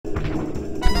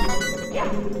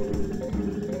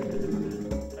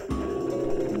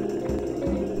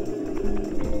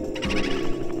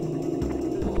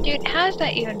Dude, how's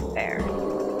that even fair?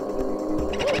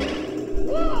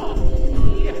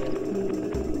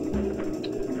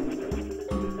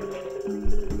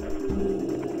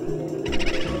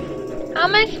 How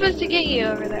am I supposed to get you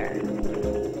over there?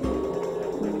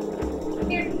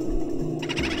 Here.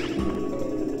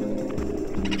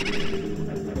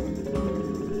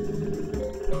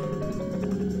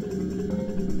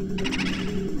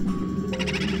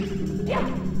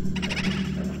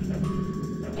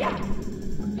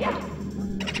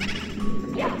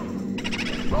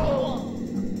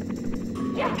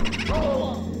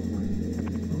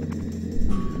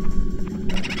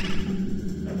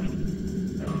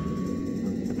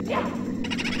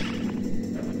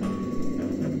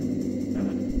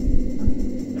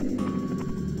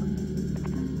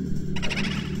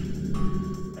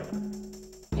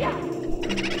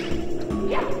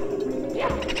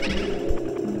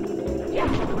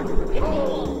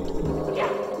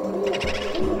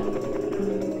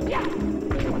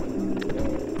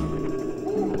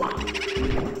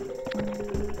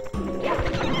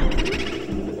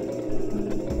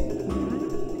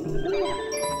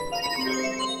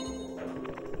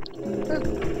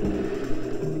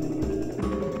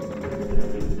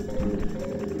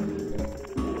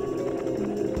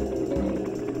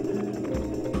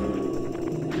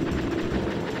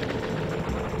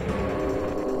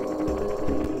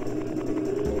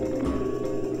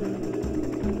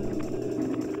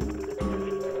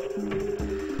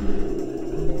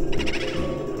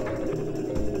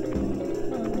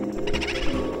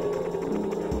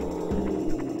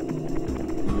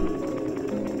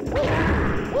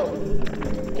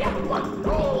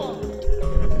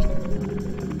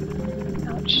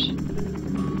 Ouch.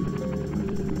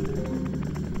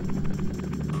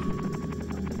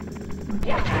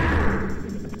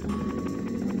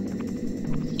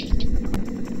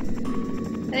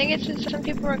 I think it's just some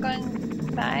people were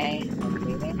going by, like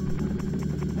leaving.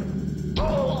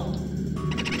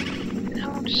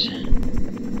 Ouch.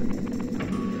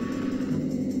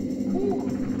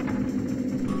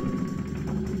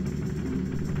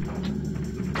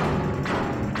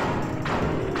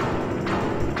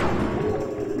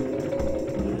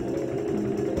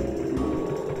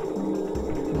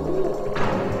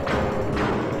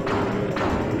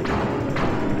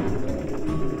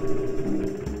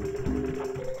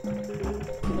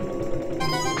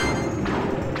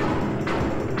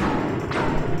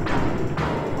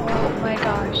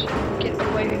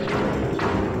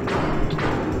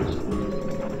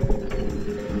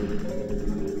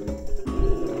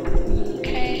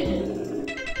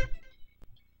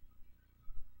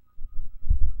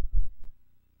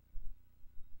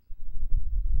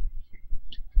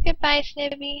 Goodbye,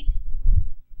 Snippy.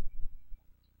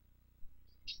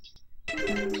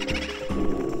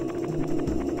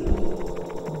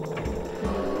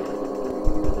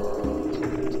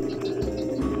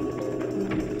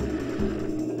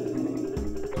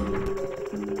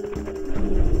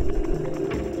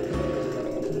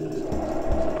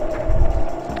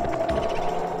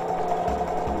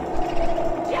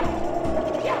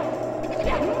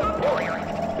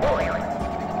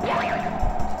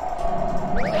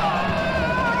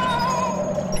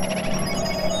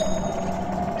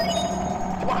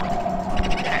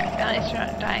 You're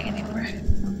not dying anymore.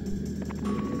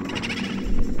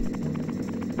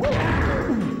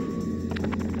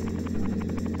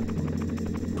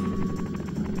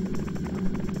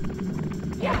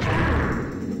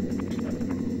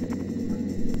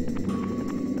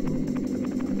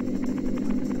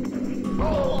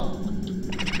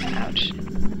 Ouch.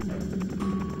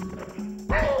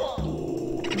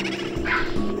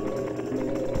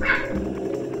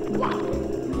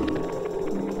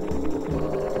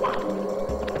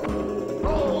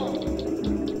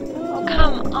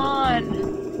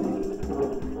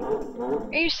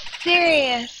 Are you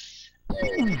serious?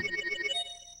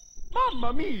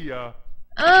 Mamma mia!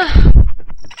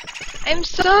 I'm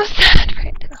so sad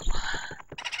right now.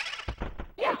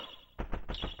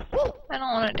 I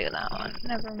don't want to do that one.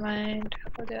 Never mind.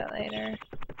 We'll do it later.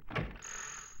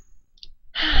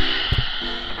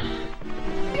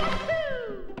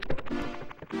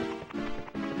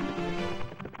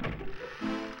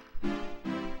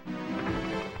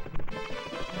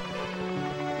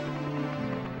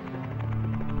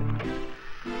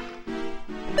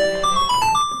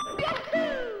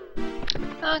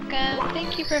 Welcome.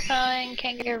 Thank you for following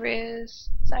Kangaroos.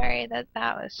 Sorry that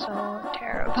was so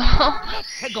terrible.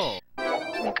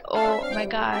 Like, oh my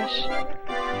gosh.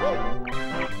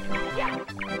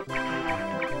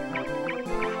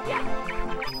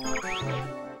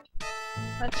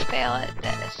 let's fail at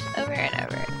this over and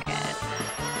over again.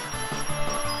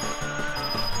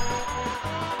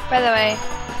 By the way,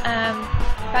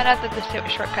 found out that the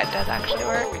shortcut does actually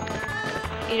work.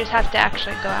 You just have to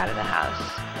actually go out of the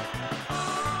house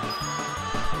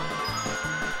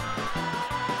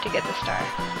to get the star,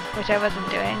 which I wasn't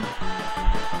doing.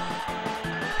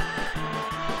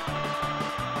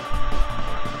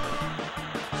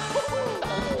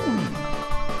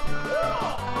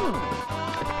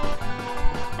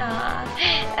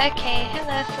 Okay,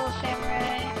 hello, Soul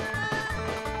Samurai.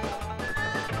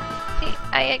 See,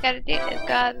 all you gotta do is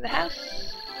go out of the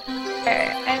house.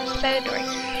 I'm so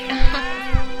dorky.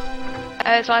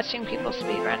 I was watching people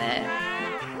speedrun it,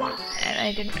 and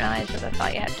I didn't realize that that's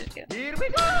all you had to do.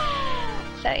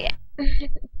 So yeah.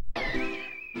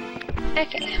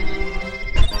 Okay.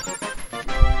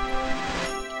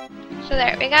 So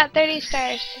there, we got 30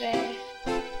 stars today.